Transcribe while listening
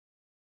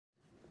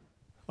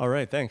All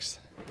right, thanks.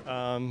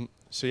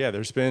 So yeah,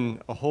 there's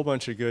been a whole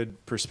bunch of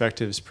good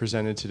perspectives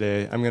presented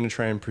today. I'm going to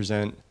try and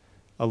present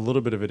a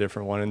little bit of a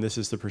different one, and this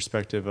is the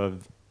perspective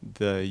of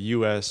the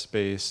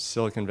US-based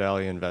Silicon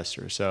Valley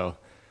investor. So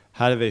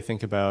how do they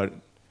think about,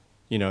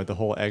 the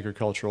whole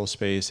agricultural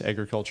space,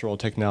 agricultural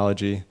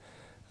technology?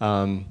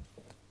 And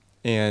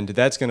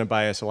that's going to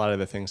bias a lot of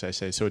the things I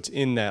say. So it's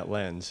in that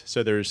lens.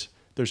 So there's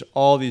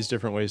all these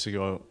different ways to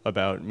go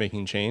about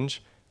making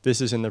change.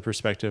 This is in the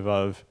perspective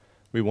of,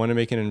 we want to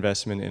make an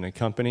investment in a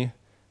company.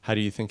 How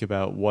do you think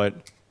about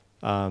what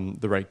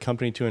the right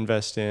company to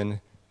invest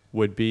in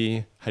would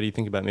be? How do you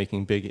think about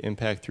making big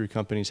impact through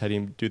companies? How do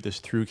you do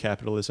this through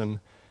capitalism,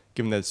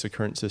 given that it's the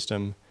current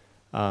system?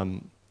 How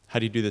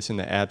do you do this in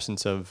the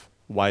absence of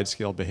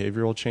wide-scale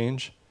behavioral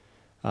change?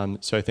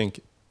 So I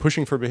think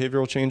pushing for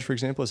behavioral change, for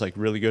example, is like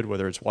really good,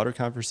 whether it's water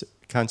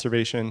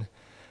conservation,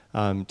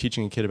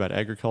 teaching a kid about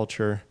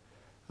agriculture,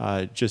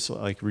 just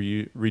like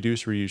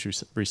reduce,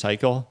 reuse,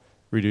 recycle,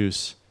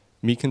 reduce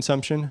meat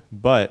consumption.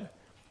 But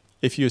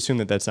if you assume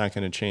that that's not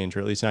going to change,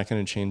 or at least not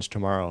going to change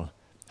tomorrow,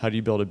 how do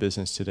you build a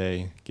business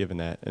today given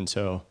that? And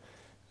so,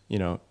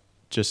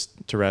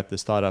 just to wrap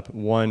this thought up,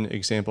 one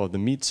example of the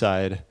meat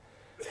side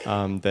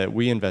that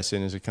we invest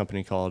in is a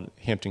company called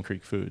Hampton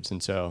Creek Foods.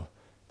 And so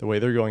the way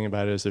they're going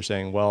about it is they're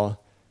saying,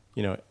 well,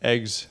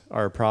 eggs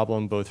are a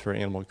problem both for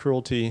animal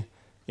cruelty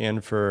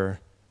and for,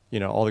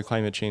 all the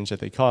climate change that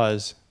they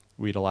cause.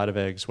 We eat a lot of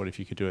eggs. What if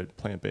you could do it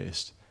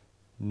plant-based?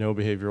 No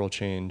behavioral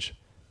change.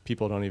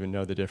 People don't even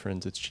know the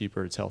difference. It's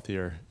cheaper, it's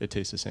healthier, it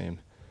tastes the same.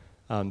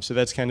 So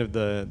that's kind of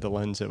the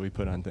lens that we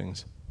put on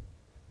things.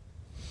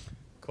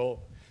 Cool.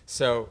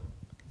 So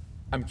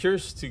I'm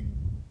curious to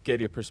get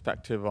your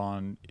perspective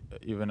on,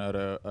 even at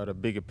a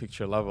bigger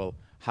picture level,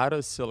 how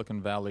does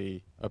Silicon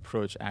Valley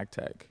approach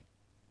AgTech?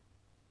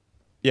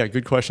 Yeah,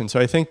 good question. So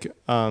I think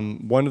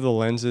one of the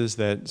lenses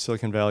that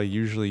Silicon Valley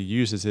usually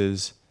uses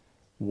is,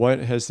 what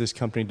has this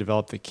company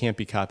developed that can't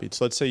be copied?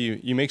 So let's say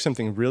you make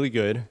something really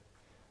good.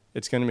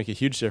 It's going to make a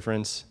huge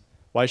difference.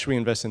 Why should we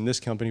invest in this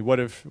company?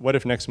 What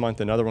if next month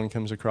another one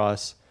comes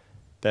across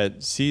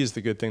that sees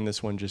the good thing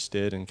this one just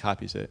did and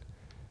copies it?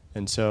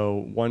 And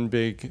so one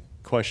big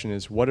question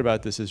is, what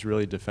about this is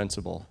really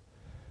defensible?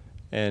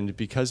 And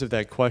because of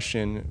that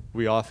question,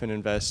 we often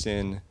invest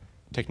in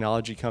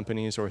technology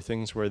companies or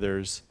things where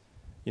there's,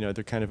 they're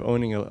kind of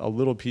owning a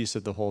little piece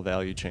of the whole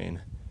value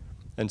chain.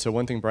 And so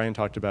one thing Brian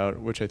talked about,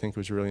 which I think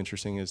was really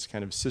interesting, is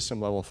kind of system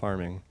level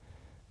farming.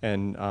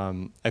 And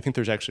I think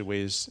there's actually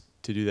ways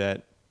to do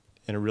that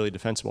in a really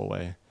defensible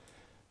way,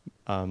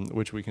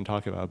 which we can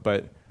talk about.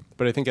 But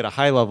I think at a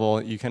high level,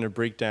 you kind of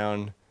break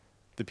down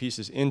the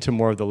pieces into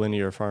more of the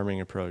linear farming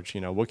approach.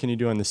 What can you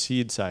do on the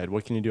seed side?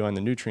 What can you do on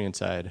the nutrient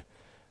side?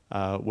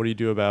 What do you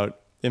do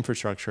about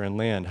infrastructure and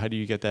land? How do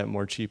you get that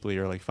more cheaply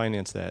or like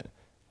finance that?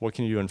 What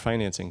can you do in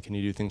financing? Can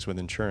you do things with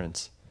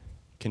insurance?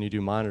 Can you do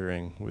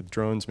monitoring with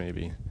drones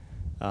maybe?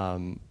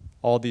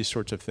 All these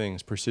sorts of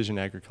things, precision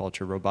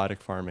agriculture,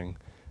 robotic farming,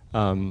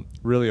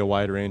 really a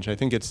wide range. I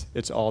think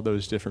it's all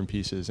those different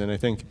pieces. And I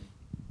think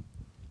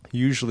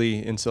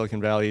usually in Silicon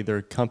Valley, either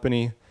a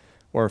company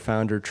or a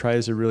founder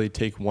tries to really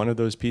take one of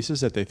those pieces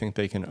that they think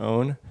they can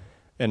own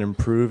and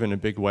improve in a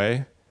big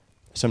way.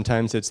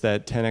 Sometimes it's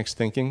that 10x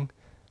thinking,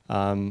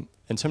 and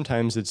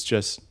sometimes it's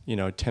just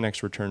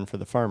 10x return for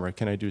the farmer.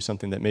 Can I do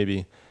something that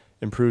maybe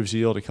improves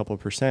yield a couple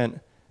 %,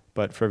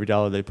 but for every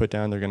dollar they put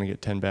down, they're going to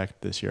get 10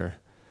 back this year.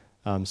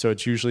 So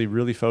it's usually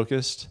really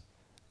focused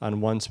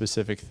on one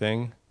specific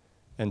thing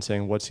and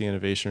saying, what's the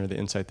innovation or the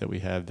insight that we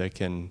have that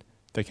can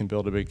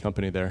build a big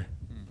company there.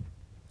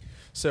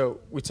 So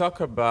we talk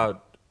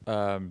about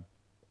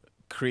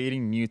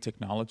creating new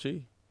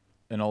technology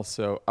and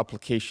also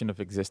application of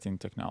existing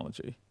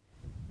technology.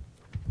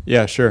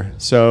 Yeah, sure.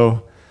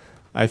 So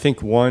I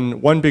think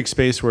one big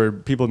space where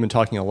people have been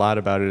talking a lot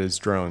about it is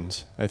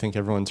drones. I think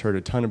everyone's heard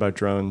a ton about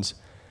drones.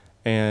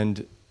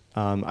 And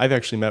I've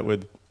actually met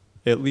with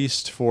at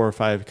least 4 or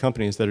 5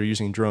 companies that are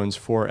using drones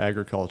for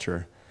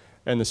agriculture.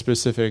 And the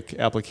specific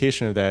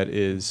application of that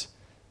is,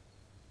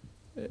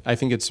 I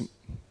think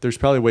there's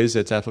probably ways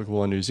that it's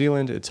applicable in New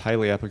Zealand. It's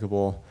highly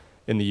applicable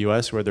in the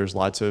US, where there's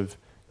lots of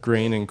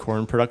grain and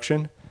corn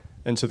production.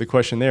 And so the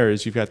question there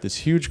is, you've got this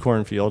huge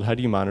cornfield. How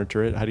do you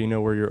monitor it? How do you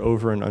know where you're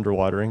over and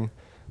underwatering?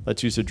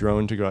 Let's use a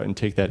drone to go out and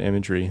take that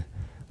imagery.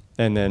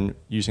 And then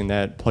using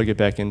that, plug it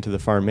back into the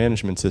farm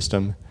management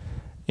system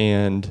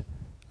and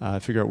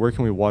figure out where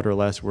can we water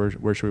less, where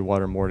should we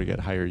water more to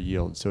get higher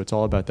yield. So it's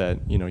all about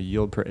that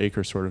yield per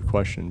acre sort of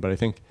question. But I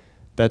think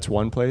that's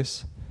one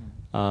place.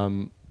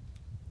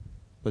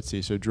 Let's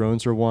see, so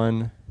drones are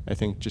one. I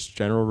think just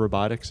general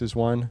robotics is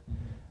one.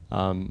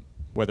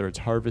 Whether it's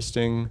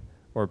harvesting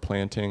or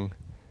planting,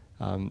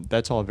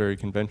 that's all very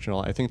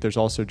conventional. I think there's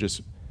also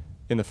just,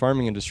 in the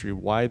farming industry,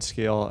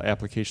 wide-scale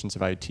applications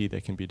of IT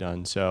that can be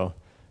done. So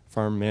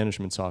farm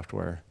management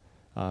software.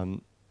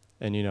 And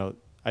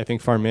I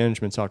think farm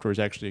management software is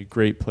actually a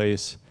great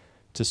place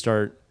to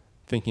start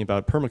thinking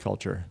about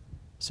permaculture.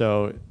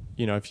 So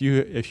if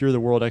you're the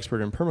world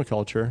expert in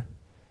permaculture,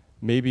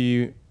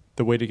 maybe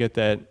the way to get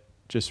that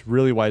just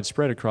really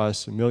widespread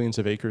across millions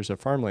of acres of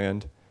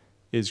farmland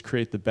is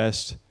create the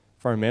best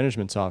farm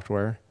management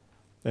software.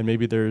 And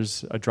maybe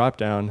there's a drop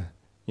down,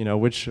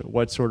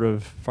 what sort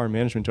of farm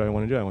management do I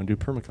want to do? I want to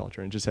do permaculture,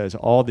 and it just has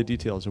all the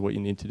details of what you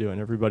need to do.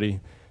 And everybody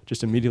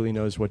just immediately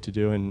knows what to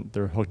do, and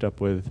they're hooked up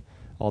with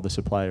all the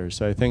suppliers.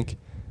 So I think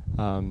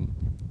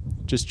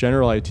just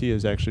general IT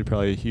is actually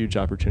probably a huge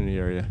opportunity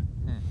area.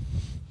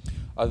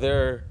 Are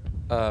there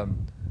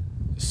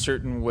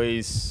certain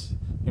ways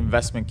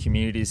investment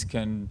communities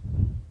can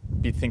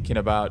be thinking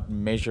about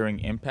measuring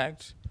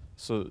impact,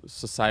 so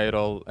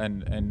societal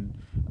and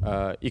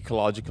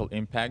ecological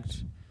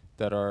impact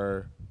that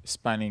are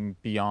spanning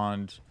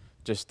beyond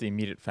just the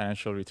immediate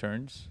financial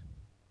returns?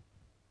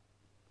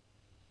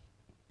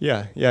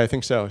 Yeah, I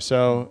think so.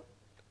 So,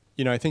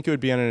 I think it would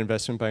be on an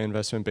investment by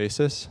investment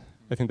basis.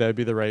 I think that would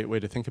be the right way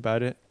to think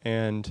about it.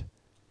 And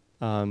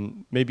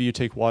maybe you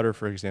take water,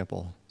 for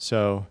example.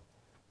 So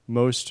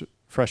most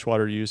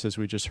freshwater use, as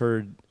we just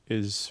heard,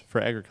 is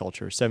for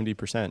agriculture,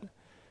 70%. And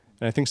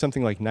I think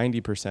something like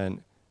 90%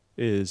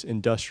 is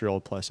industrial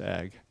plus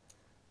ag.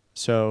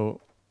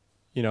 So,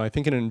 I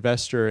think an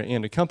investor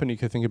and a company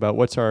could think about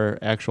what's our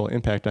actual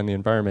impact on the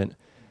environment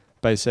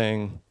by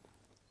saying,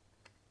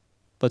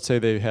 let's say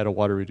they had a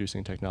water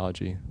reducing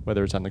technology,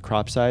 whether it's on the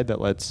crop side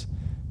that lets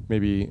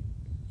maybe,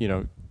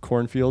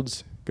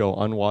 cornfields go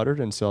unwatered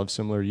and still have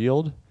similar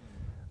yield,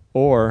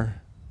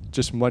 or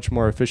just much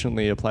more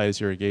efficiently applies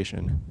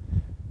irrigation.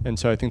 And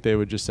so I think they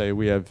would just say,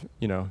 we have,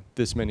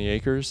 this many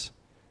acres,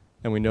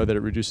 and we know that it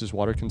reduces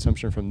water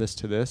consumption from this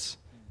to this.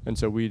 And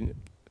so we,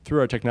 through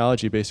our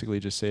technology, basically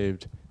just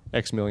saved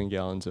X million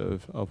gallons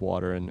of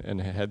water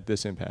and had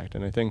this impact.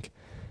 And I think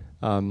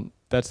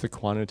that's the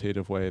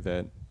quantitative way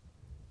that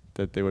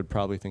they would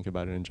probably think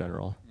about it in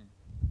general.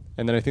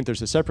 And then I think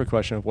there's a separate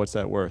question of what's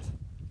that worth.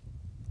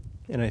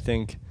 And I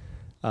think,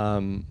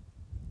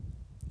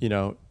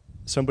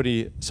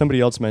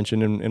 somebody else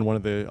mentioned in one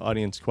of the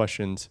audience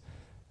questions,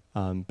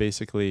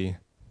 basically,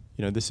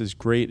 this is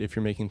great if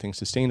you're making things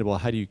sustainable.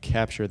 How do you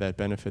capture that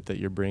benefit that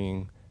you're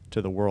bringing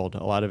to the world?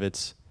 A lot of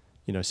it's,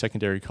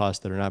 secondary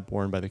costs that are not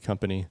borne by the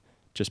company,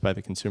 just by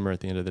the consumer at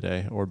the end of the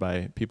day, or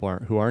by people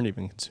who aren't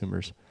even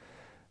consumers.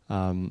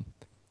 And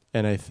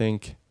I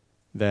think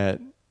that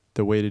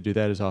the way to do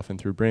that is often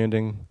through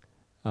branding,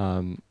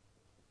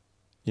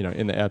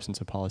 in the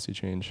absence of policy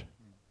change.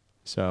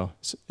 So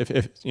so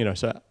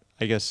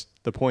I guess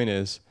the point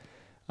is,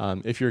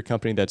 if you're a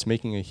company that's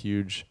making a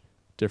huge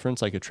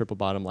difference, like a triple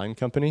bottom line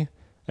company,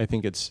 I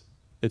think it's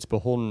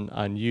beholden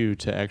on you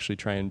to actually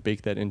try and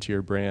bake that into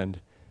your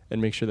brand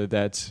and make sure that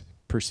that's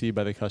perceived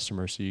by the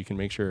customer, so you can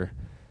make sure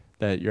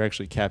that you're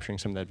actually capturing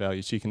some of that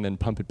value, so you can then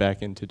pump it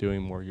back into doing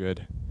more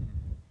good.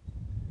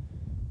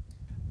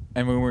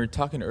 And when we were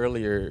talking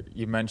earlier,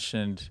 you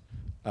mentioned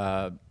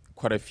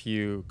quite a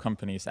few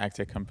companies,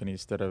 AgTech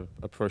companies, that have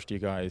approached you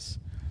guys.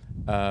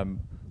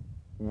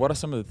 What are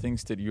some of the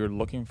things that you're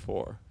looking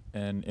for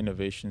in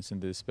innovations in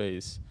this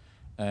space?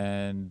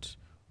 And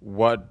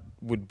what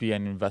would be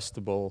an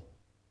investable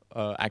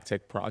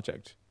AgTech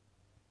project?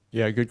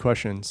 Yeah, good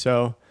question.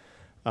 So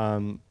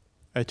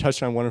I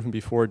touched on one of them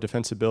before,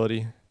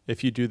 defensibility.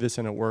 If you do this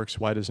and it works,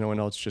 why does no one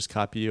else just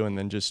copy you and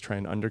then just try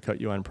and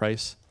undercut you on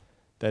price?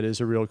 That is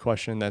a real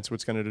question. That's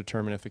what's going to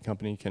determine if the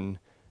company can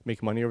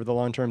make money over the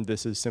long term.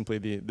 This is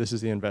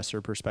the investor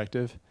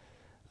perspective.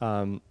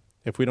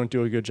 If we don't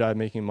do a good job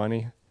making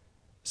money,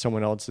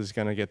 someone else is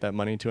going to get that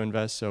money to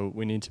invest. So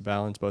we need to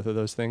balance both of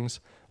those things.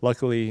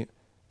 Luckily,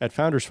 at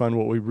Founders Fund,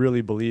 what we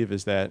really believe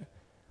is that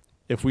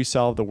if we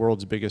solve the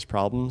world's biggest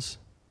problems,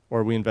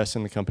 or we invest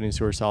in the companies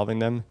who are solving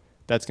them,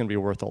 that's going to be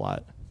worth a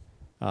lot.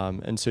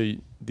 And so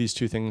these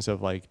two things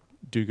of like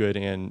do good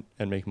and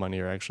make money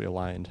are actually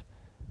aligned.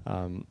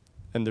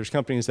 And there's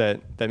companies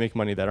that make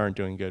money that aren't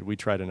doing good. We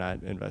try to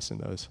not invest in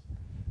those.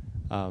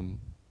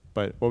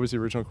 But what was the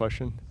original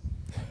question?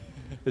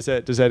 Does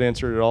that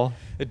answer it all?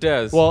 It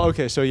does. Well,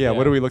 okay, so yeah,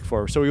 what do we look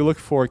for? So we look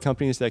for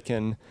companies that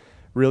can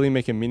really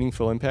make a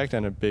meaningful impact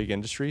on a big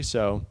industry.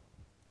 So,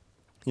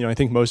 I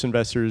think most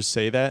investors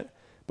say that,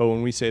 but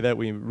when we say that,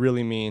 we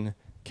really mean,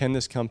 can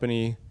this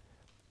company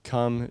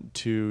come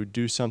to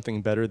do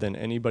something better than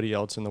anybody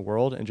else in the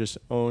world and just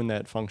own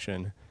that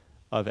function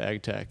of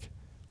AgTech,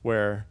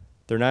 where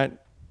they're not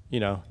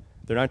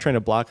trying to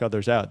block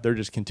others out. They're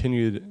just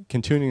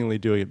continually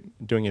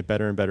doing it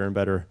better and better and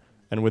better.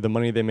 And with the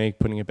money they make,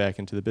 putting it back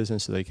into the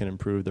business so they can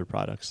improve their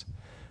products.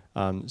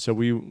 So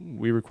we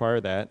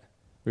require that.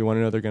 We want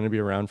to know they're going to be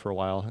around for a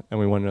while, and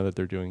we want to know that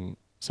they're doing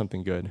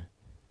something good.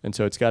 And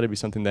so it's got to be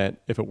something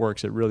that, if it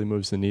works, it really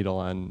moves the needle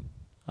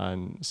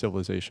on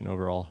civilization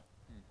overall.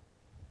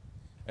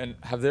 And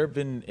have there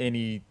been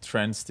any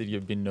trends that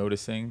you've been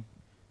noticing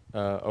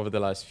over the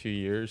last few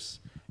years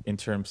in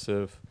terms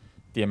of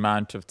the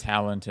amount of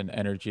talent and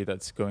energy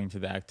that's going to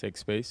the AgTech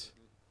space?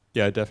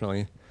 Yeah,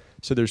 definitely.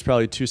 So there's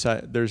probably two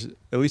sides. There's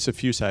at least a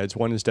few sides.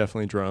 One is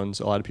definitely drones.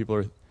 A lot of people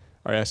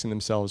are asking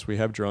themselves, we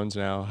have drones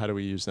now. How do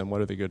we use them?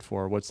 What are they good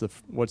for? What's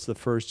the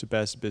first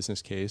best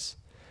business case?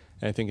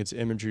 And I think it's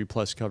imagery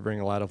plus covering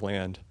a lot of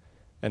land.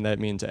 and that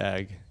means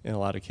ag in a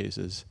lot of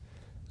cases.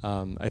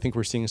 I think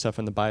we're seeing stuff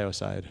on the bio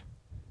side,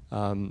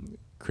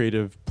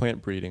 creative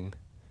plant breeding.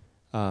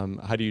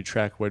 How do you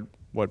track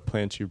what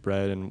plants you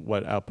bred and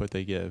what output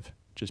they give?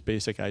 Just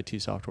basic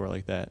IT software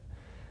like that.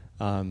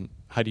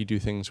 How do you do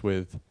things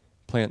with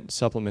plant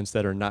supplements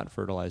that are not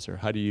fertilizer?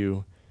 How do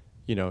you,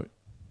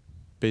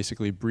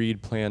 basically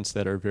breed plants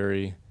that are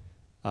very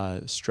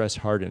stress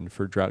hardened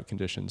for drought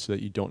conditions so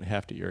that you don't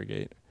have to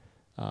irrigate?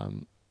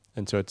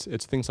 And so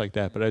it's things like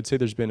that. But I'd say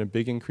there's been a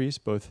big increase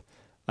both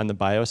on the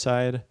bio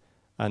side,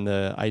 on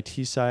the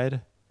IT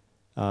side.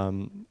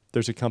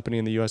 There's a company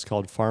in the U.S.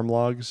 called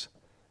FarmLogs.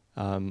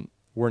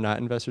 We're not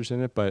investors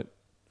in it, but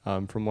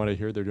from what I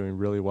hear, they're doing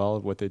really well.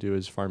 What they do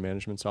is farm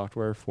management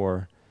software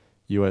for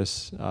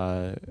U.S.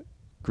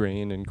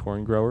 Grain and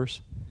corn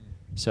growers.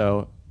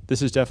 So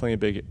this is definitely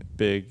a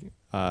big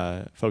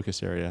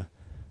focus area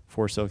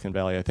for Silicon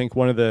Valley. I think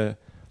one of the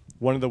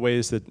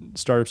ways that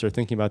startups are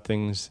thinking about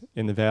things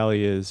in the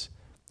Valley is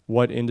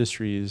what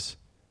industries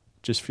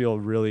just feel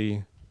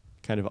really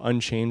kind of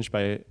unchanged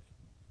by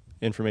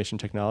information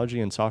technology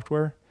and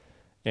software,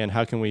 and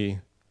how can we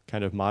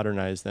kind of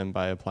modernize them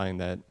by applying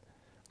that.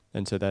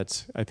 And so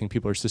I think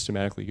people are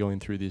systematically going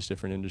through these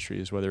different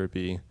industries, whether it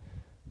be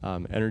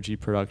energy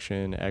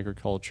production,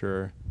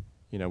 agriculture.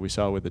 We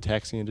saw with the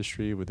taxi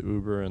industry, with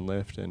Uber and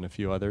Lyft and a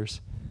few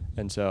others.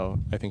 And so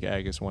I think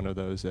ag is one of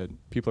those that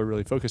people are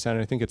really focused on.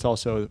 And I think it's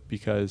also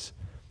because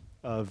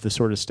of the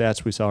sort of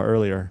stats we saw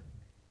earlier,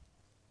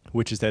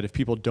 which is that if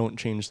people don't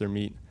change their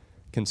meat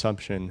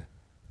consumption,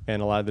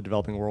 and a lot of the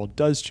developing world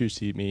does choose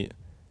to eat meat,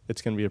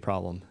 it's going to be a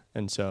problem.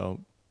 And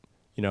so,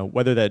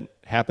 whether that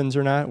happens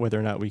or not, whether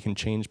or not we can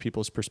change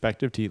people's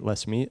perspective to eat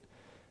less meat,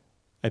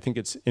 I think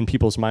it's in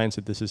people's minds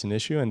that this is an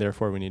issue, and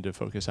therefore we need to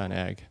focus on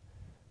ag.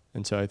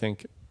 And so I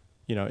think,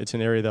 it's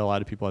an area that a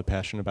lot of people are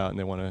passionate about, and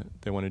they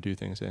want to do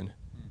things in.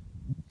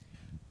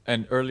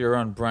 And earlier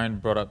on, Brian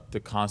brought up the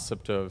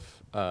concept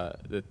of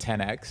the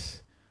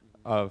 10x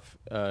of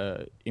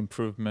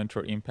improvement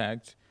or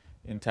impact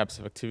in types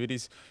of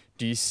activities.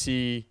 Do you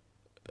see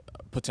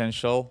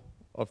potential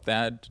of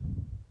that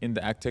in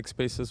the AgTech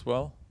space as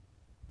well?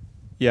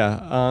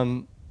 Yeah.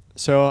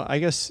 So I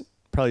guess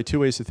probably two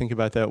ways to think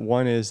about that.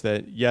 One is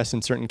that, yes,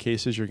 in certain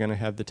cases, you're going to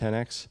have the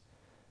 10x.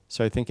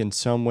 So I think in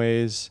some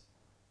ways,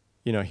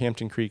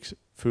 Hampton Creek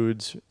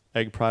Foods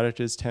egg product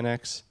is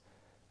 10x.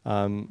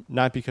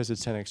 Not because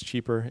it's 10x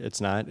cheaper. It's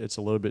not. It's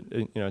a little bit,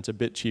 it's a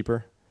bit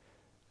cheaper.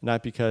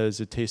 Not because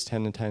it tastes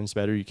 10 times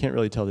better. You can't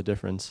really tell the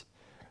difference.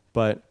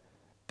 But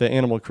the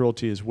animal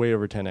cruelty is way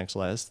over 10x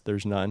less.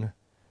 There's none.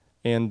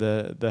 And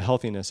the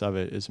healthiness of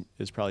it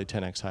is probably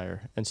 10x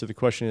higher. And so the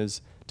question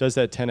is, does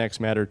that 10x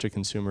matter to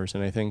consumers?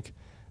 And I think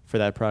for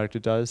that product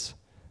it does.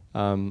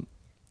 And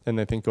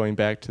I think going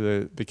back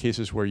to the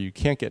cases where you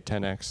can't get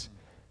 10x,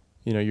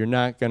 you're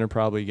not going to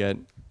probably get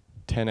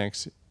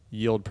 10x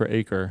yield per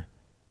acre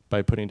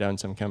by putting down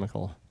some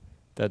chemical.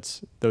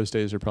 Those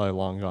days are probably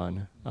long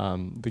gone.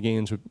 The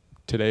gains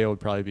today would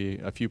probably be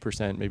a few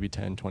percent, maybe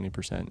 10,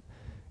 20%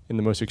 in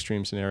the most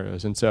extreme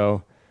scenarios. And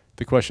so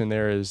the question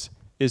there is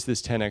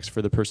this 10x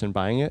for the person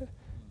buying it?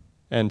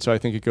 And so I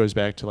think it goes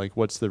back to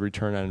what's the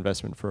return on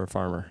investment for a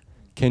farmer?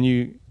 Can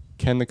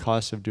the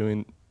cost of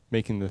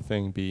making the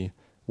thing be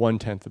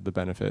 1/10 of the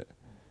benefit?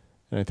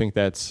 And I think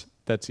that's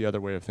the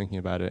other way of thinking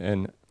about it.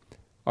 And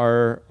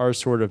our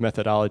sort of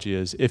methodology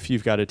is, if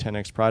you've got a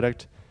 10x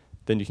product,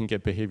 then you can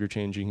get behavior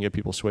change, you can get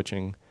people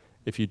switching.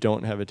 If you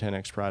don't have a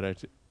 10x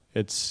product,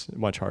 it's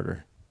much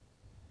harder.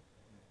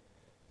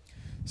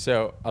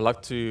 So I'd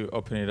like to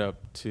open it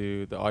up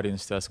to the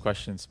audience to ask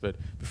questions. But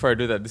before I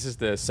do that, this is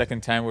the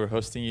second time we're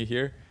hosting you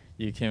here.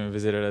 You came and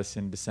visited us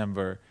in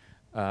December,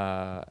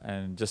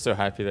 and just so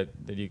happy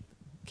that you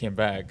came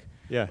back.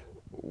 Yeah.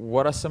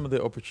 What are some of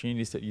the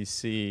opportunities that you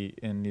see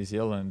in New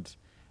Zealand?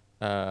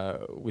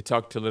 We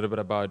talked a little bit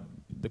about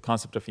the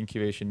concept of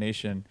incubation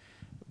nation,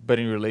 but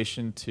in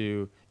relation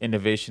to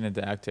innovation in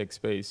the AgTech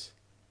space.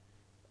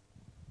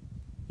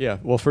 Yeah.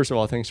 Well, first of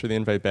all, thanks for the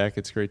invite back.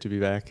 It's great to be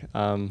back.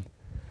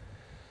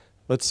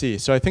 Let's see.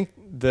 So I think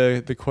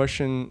the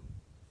question,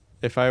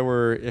 if I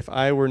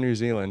were New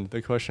Zealand,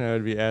 the question I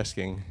would be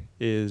asking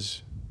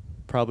is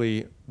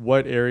probably,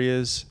 what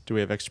areas do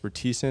we have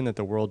expertise in that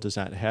the world does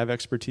not have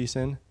expertise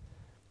in?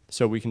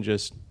 So we're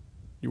just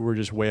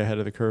way ahead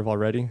of the curve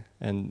already,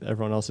 and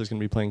everyone else is going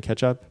to be playing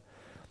catch up.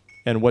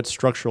 And what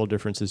structural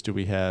differences do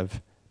we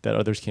have that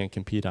others can't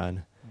compete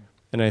on?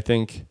 And I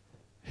think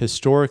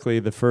historically,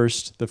 the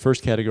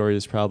first category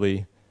is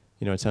probably,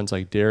 it sounds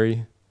like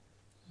dairy,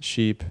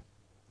 sheep,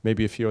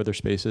 maybe a few other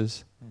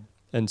spaces.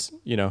 And,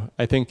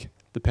 I think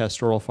the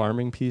pastoral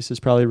farming piece is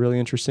probably really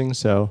interesting.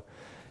 So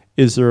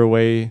is there a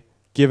way,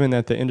 given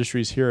that the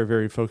industries here are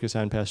very focused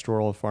on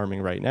pastoral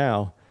farming right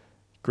now,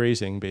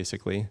 grazing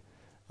basically,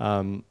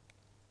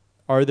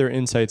 are there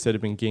insights that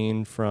have been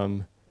gained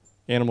from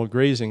animal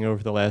grazing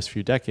over the last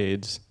few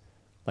decades,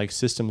 like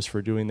systems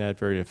for doing that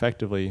very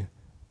effectively,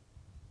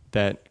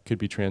 that could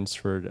be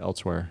transferred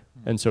elsewhere?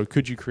 And so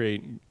could you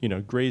create,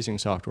 grazing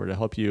software to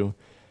help you,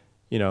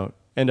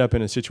 end up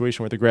in a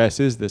situation where the grass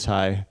is this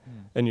high,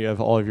 and you have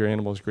all of your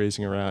animals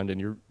grazing around,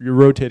 and you're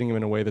rotating them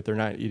in a way that they're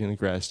not eating the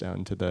grass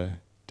down to the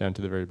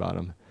very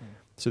bottom.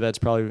 So that's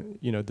probably,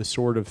 you know, the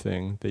sort of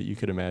thing that you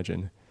could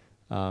imagine,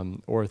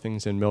 or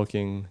things in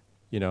milking,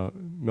 you know,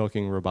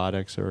 milking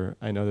robotics, or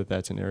I know that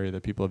that's an area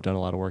that people have done a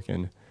lot of work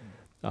in.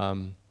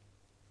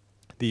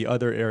 The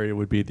other area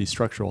would be the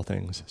structural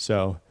things.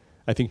 So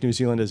I think New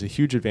Zealand has a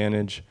huge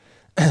advantage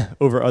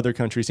over other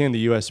countries, and the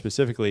U.S.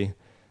 specifically,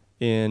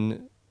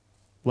 in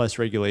less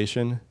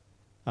regulation.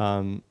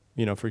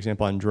 You know, for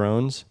example, on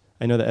drones,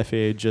 I know the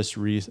FAA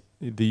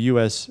the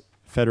U.S.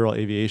 Federal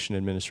Aviation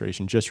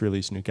Administration just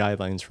released new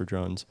guidelines for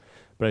drones,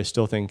 but I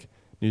still think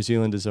New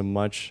Zealand is a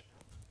much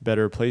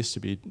better place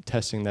to be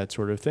testing that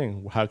sort of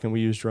thing. How can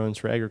we use drones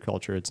for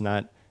agriculture? It's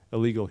not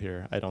illegal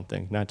here, I don't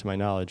think, not to my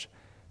knowledge.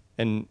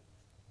 And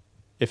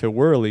if it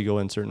were illegal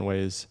in certain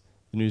ways,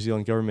 the New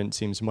Zealand government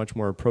seems much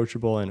more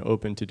approachable and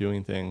open to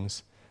doing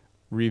things,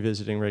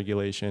 revisiting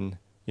regulation.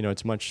 You know,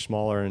 it's much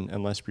smaller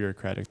and less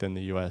bureaucratic than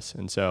the U.S.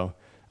 And so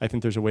I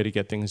think there's a way to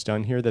get things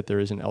done here that there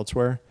isn't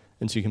elsewhere.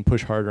 And so you can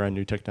push harder on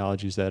new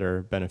technologies that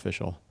are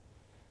beneficial.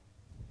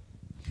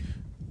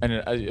 And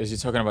as you're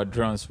talking about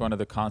drones, one of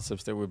the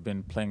concepts that we've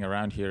been playing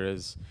around here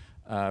is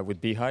with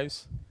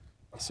beehives.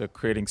 So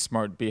creating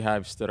smart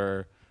beehives that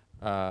are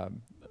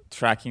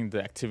tracking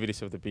the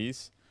activities of the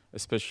bees,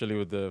 especially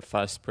with the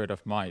fast spread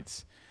of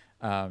mites.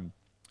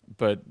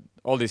 But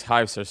all these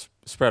hives are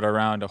spread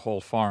around a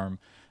whole farm.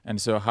 And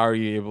so how are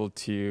you able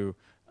to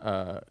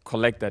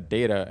collect that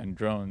data? And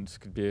drones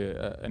could be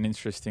an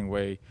interesting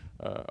way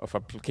of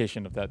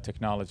application of that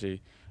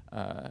technology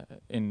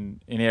in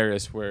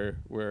areas where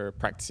we're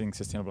practicing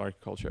sustainable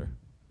agriculture.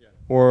 Yeah.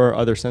 Or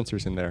other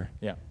sensors in there.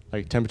 Yeah.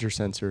 Like temperature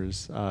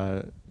sensors,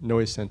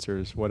 noise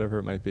sensors, whatever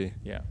it might be.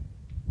 Yeah.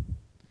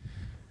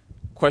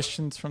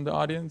 Questions from the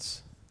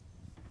audience?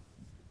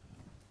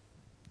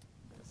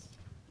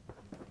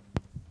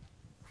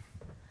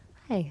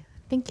 Hi,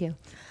 thank you.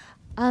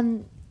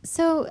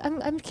 So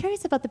I'm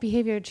curious about the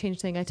behavior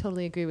change thing. I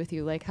totally agree with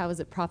you. Like, how is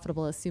it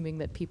profitable assuming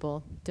that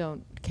people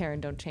don't care and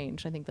don't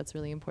change? I think that's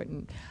really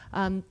important.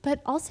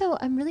 But also,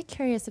 I'm really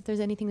curious if there's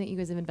anything that you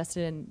guys have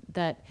invested in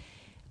that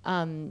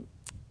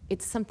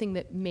it's something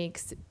that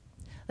makes,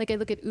 like I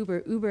look at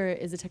Uber. Uber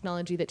is a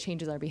technology that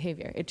changes our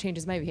behavior. It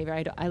changes my behavior.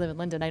 I live in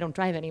London. I don't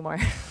drive anymore,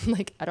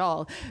 like at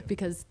all,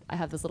 because I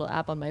have this little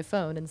app on my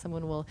phone and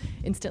someone will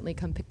instantly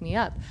come pick me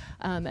up,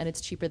 and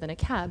it's cheaper than a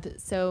cab.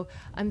 So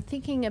I'm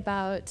thinking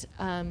about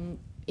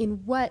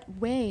in what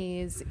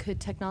ways could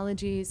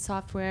technology,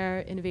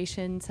 software,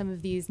 innovation, some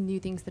of these new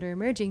things that are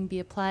emerging be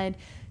applied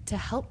to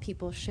help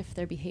people shift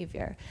their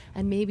behavior?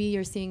 And maybe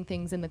you're seeing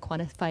things in the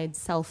quantified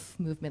self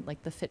movement,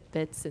 like the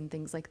Fitbits and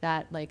things like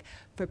that, like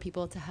for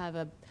people to have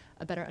a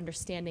better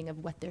understanding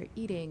of what they're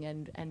eating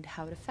and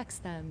how it affects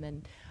them,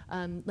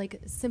 and like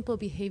simple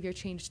behavior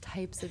change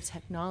types of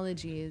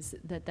technologies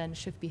that then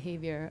shift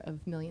behavior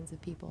of millions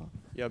of people.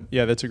 Yep.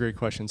 Yeah, that's a great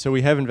question. So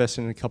we have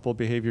invested in a couple of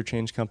behavior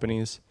change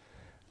companies.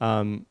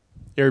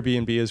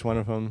 Airbnb is one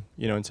of them.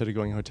 You know, instead of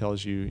going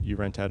hotels, you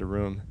rent out a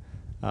room,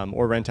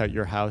 or rent out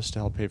your house to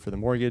help pay for the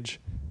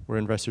mortgage. We're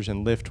investors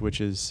in Lyft,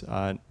 which is,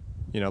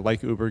 you know,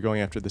 like Uber,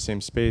 going after the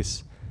same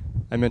space.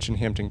 I mentioned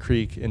Hampton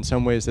Creek. In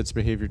some ways, that's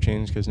behavior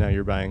change because now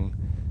you're buying,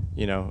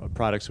 you know,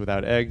 products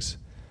without eggs.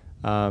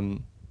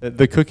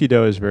 The cookie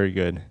dough is very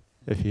good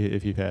if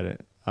you've had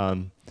it.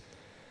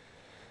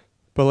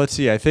 But let's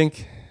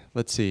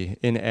see.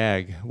 In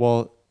ag,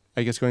 well,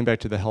 I guess going back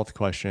to the health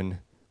question.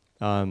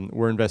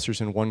 We're investors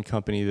in one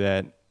company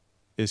that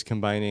is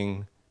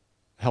combining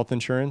health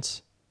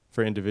insurance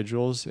for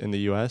individuals in the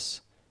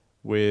U.S.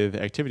 with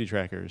activity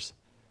trackers.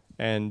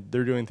 And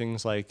they're doing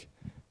things like,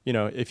 you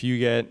know, if you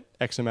get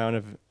X amount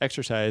of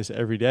exercise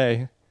every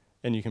day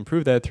and you can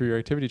prove that through your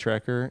activity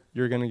tracker,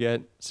 you're going to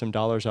get some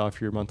dollars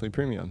off your monthly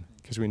premium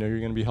because we know you're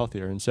going to be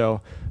healthier. And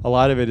so a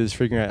lot of it is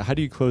figuring out how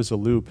do you close the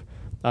loop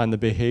on the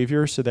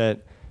behavior so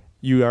that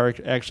you are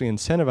actually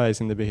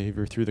incentivizing the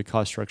behavior through the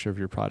cost structure of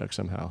your product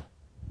somehow.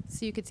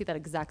 So you could see that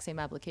exact same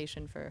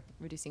application for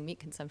reducing meat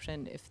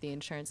consumption if the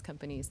insurance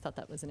companies thought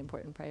that was an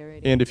important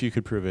priority. And if you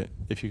could prove it,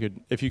 if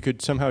you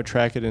could somehow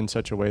track it in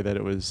such a way that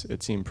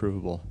it seemed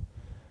provable.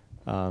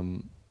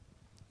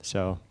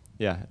 So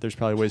yeah, there's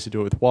probably ways to do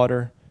it with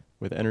water,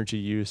 with energy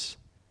use.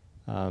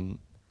 And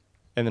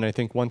then I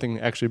think one thing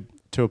actually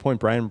to a point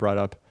Brian brought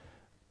up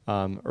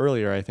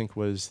earlier, I think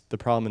was the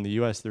problem in the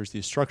US, there's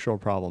these structural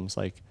problems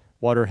like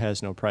water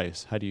has no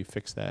price. How do you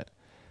fix that?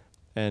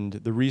 And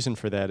the reason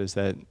for that is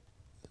that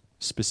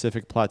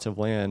specific plots of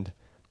land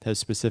has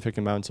specific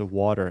amounts of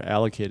water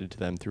allocated to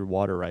them through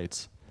water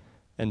rights.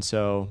 And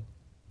so,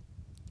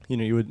 you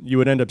know, you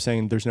would end up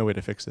saying there's no way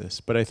to fix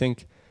this. But I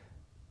think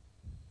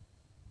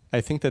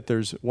that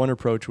there's one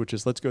approach, which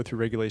is let's go through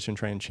regulation,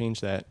 try and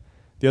change that.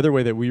 The other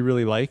way that we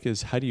really like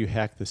is how do you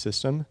hack the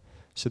system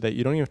so that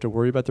you don't even have to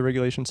worry about the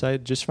regulation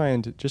side, just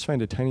find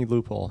a tiny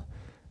loophole.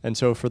 And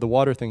so for the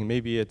water thing,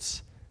 maybe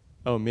it's,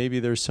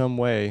 maybe there's some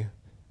way,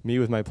 me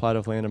with my plot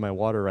of land and my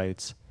water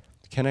rights,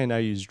 can I now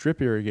use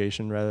drip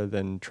irrigation rather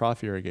than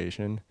trough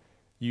irrigation?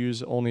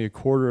 use only a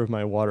quarter of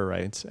my water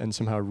rights and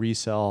somehow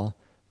resell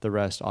the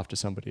rest off to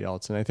somebody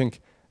else. And I think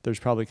there's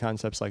probably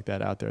concepts like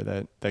that out there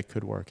that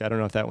could work. I don't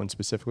know if that one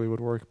specifically would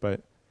work,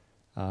 but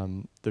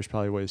there's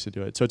probably ways to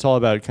do it. So it's all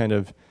about kind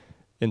of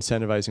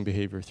incentivizing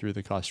behavior through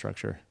the cost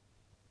structure.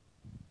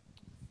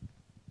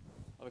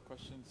 Other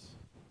questions?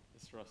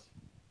 Yes, Russ.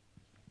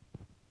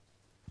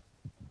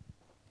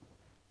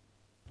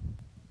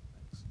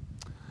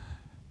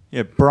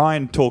 Yeah,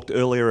 Brian talked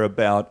earlier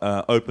about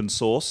open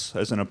source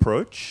as an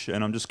approach,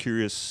 and I'm just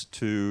curious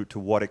to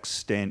what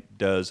extent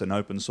does an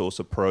open source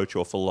approach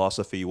or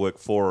philosophy work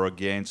for or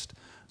against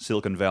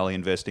Silicon Valley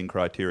investing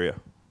criteria?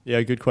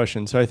 Yeah, good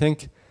question. So I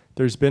think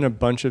there's been a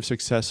bunch of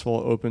successful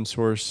open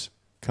source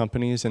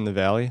companies in the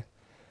Valley,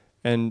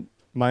 and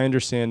my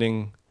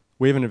understanding,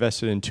 we haven't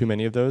invested in too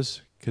many of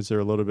those because they're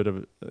a little bit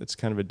of, it's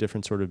kind of a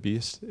different sort of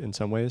beast in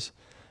some ways.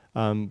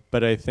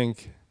 But I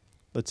think,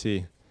 let's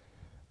see,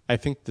 I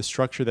think the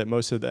structure that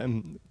most of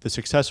them, the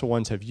successful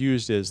ones, have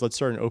used is, let's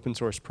start an open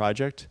source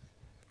project.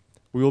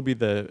 We will be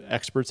the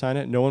experts on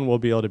it. No one will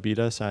be able to beat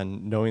us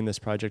on knowing this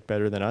project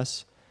better than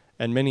us.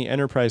 And many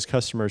enterprise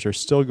customers are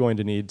still going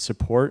to need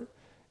support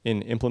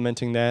in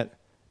implementing that,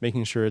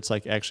 making sure it's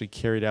like actually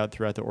carried out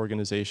throughout the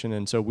organization.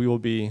 And so we will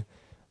be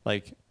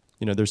like,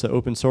 you know, there's the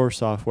open source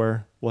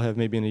software. We'll have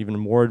maybe an even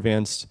more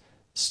advanced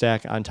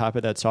stack on top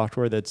of that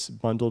software that's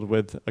bundled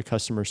with a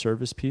customer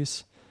service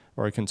piece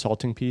or a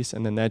consulting piece,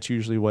 and then that's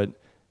usually what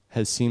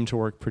has seemed to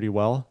work pretty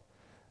well.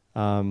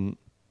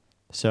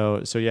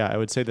 So yeah, I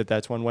would say that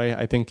that's one way.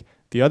 I think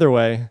the other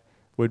way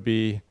would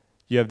be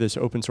you have this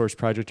open source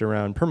project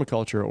around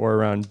permaculture or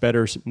around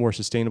better, more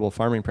sustainable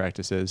farming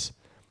practices,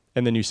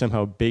 and then you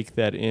somehow bake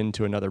that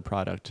into another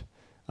product.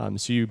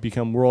 So you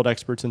become world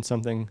experts in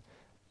something.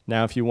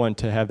 Now, if you want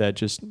to have that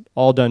just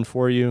all done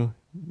for you,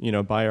 you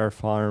know, buy our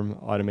farm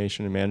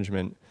automation and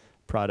management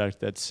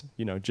product that's,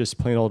 you know, just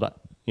plain old,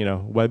 you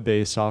know,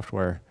 web-based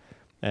software,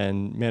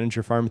 and manage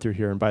your farm through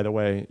here. And by the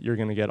way, you're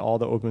going to get all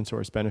the open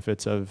source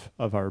benefits of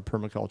our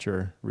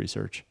permaculture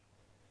research.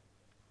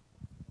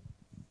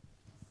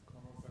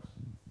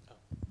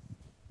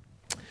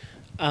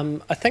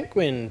 I think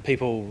when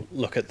people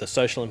look at the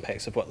social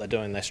impacts of what they're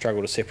doing, they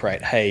struggle to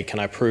separate, hey, can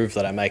I prove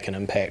that I make an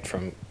impact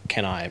from,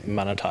 can I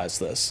monetize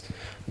this?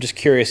 I'm just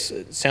curious,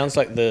 it sounds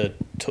like the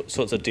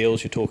sorts of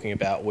deals you're talking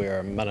about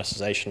where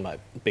monetization might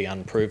be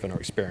unproven or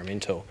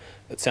experimental,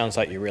 it sounds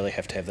like you really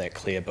have to have that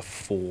clear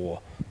before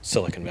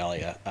Silicon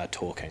Valley are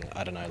talking.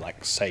 I don't know,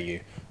 like say you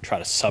try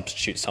to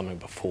substitute something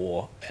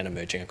before an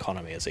emerging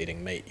economy is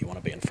eating meat, you want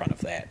to be in front of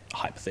that,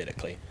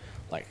 hypothetically.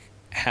 Like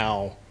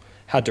how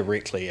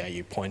directly are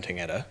you pointing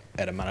at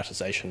a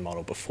monetization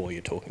model before you're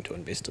talking to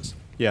investors?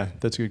 Yeah,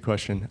 that's a good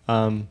question.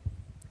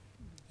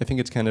 I think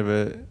it's kind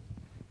of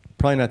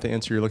probably not the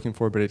answer you're looking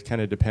for, but it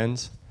kind of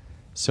depends.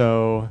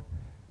 So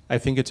I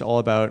think it's all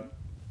about,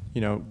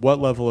 you know, what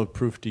level of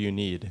proof do you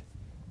need?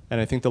 And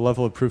I think the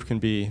level of proof can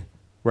be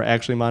we're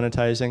actually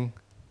monetizing,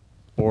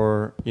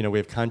 or, you know, we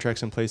have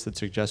contracts in place that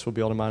suggest we'll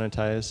be able to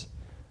monetize,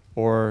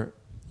 or,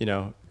 you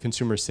know,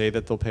 consumers say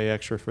that they'll pay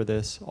extra for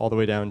this, all the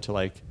way down to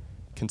like,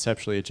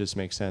 conceptually it just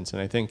makes sense. And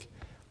I think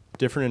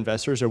different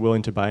investors are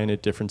willing to buy in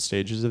at different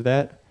stages of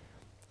that.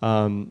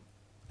 And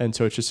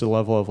so it's just a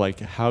level of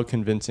like, how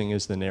convincing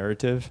is the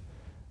narrative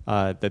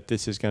that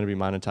this is going to be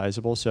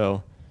monetizable?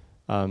 So,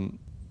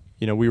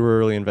 you know, we were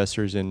early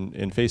investors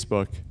in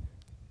Facebook.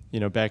 You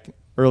know, back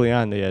early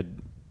on, they had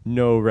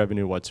no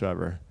revenue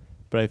whatsoever.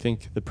 But I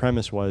think the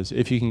premise was,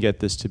 if you can get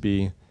this to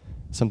be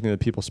something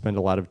that people spend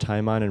a lot of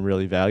time on and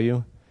really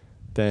value,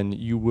 then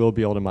you will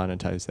be able to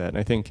monetize that. And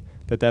I think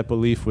that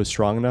belief was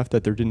strong enough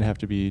that there didn't have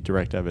to be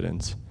direct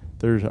evidence.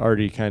 There's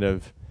already kind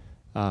of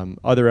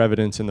other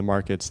evidence in the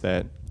markets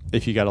that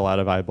if you got a lot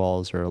of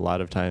eyeballs or a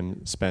lot of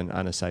time spent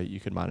on a site, you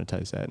could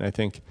monetize that. And I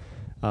think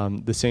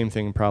the same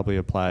thing probably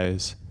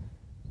applies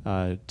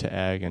to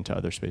ag and to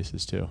other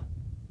spaces too.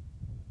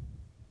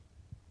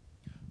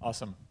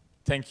 Awesome.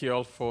 Thank you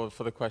all for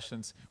the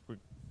questions.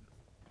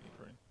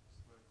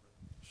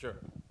 Sure.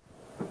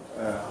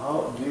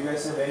 How do you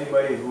guys have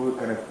anybody who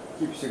kind of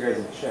keeps you guys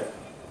in check?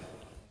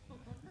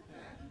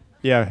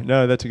 Yeah,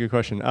 no, that's a good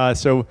question.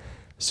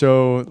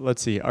 So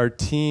let's see. Our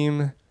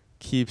team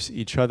keeps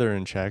each other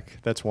in check.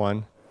 That's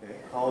one. Okay.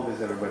 How old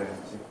is everybody on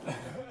the team?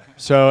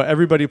 So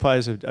everybody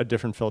applies a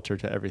different filter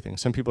to everything.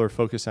 Some people are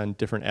focused on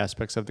different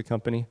aspects of the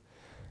company.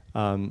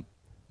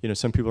 You know,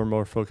 some people are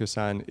more focused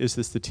on, is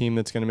this the team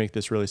that's going to make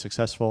this really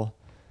successful?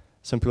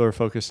 Some people are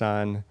focused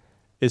on,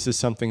 is this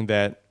something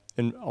that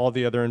and all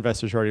the other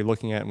investors are already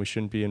looking at and we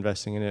shouldn't be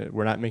investing in it?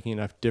 We're not making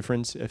enough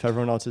difference if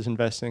everyone else is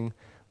investing.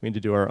 We need to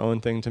do our own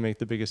thing to make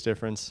the biggest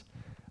difference.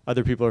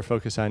 Other people are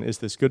focused on, is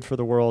this good for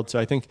the world? So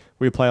I think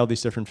we apply all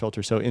these different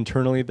filters. So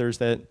internally, there's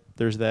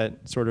that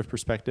sort of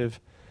perspective.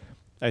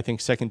 I think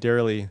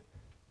secondarily,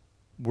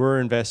 we're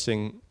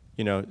investing,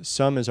 you know,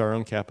 some is our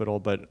own capital,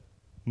 but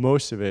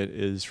most of it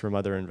is from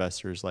other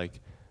investors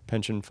like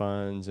pension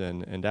funds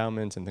and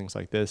endowments and things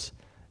like this.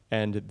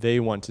 And they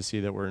want to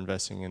see that we're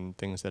investing in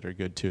things that are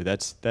good too.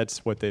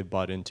 That's what they've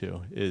bought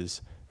into,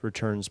 is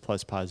returns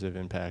plus positive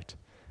impact.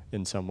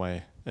 in some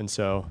way. And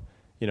so,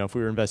 if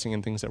we were investing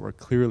in things that were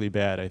clearly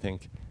bad, I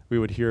think we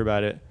would hear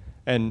about it.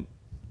 And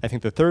I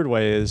think the third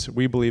way is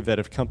we believe that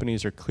if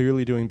companies are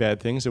clearly doing bad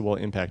things, it will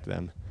impact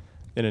them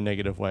in a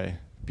negative way,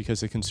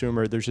 because the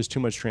consumer, there's just too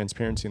much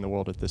transparency in the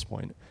world at this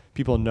point.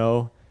 People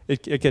know,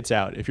 it gets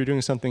out. If you're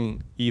doing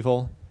something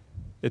evil,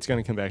 it's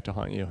going to come back to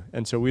haunt you.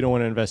 And so we don't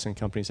want to invest in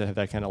companies that have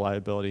that kind of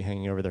liability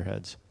hanging over their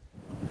heads.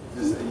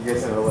 You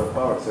guys have a lot of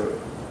power,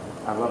 so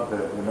I love the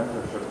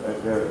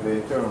mentorship, the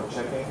internal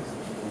checkings,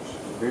 which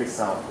is very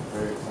sound,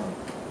 very sound.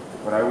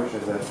 What I wish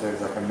is that there's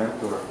like a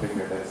mentor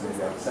figure that's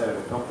maybe outside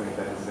of the company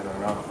that has been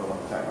around for a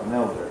long time, an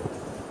elder,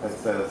 that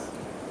says,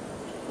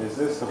 is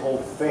this the whole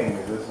thing?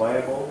 Is this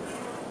viable?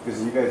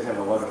 Because you guys have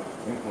a lot of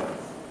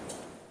influence.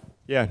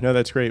 Yeah, no,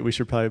 that's great. We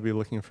should probably be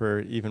looking for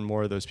even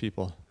more of those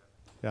people.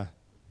 Yeah,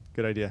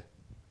 good idea.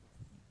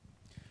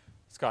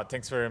 Scott,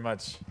 thanks very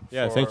much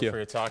thank you for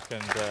your talk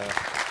and sharing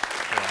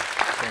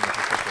your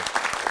perspective.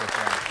 Thanks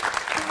very much.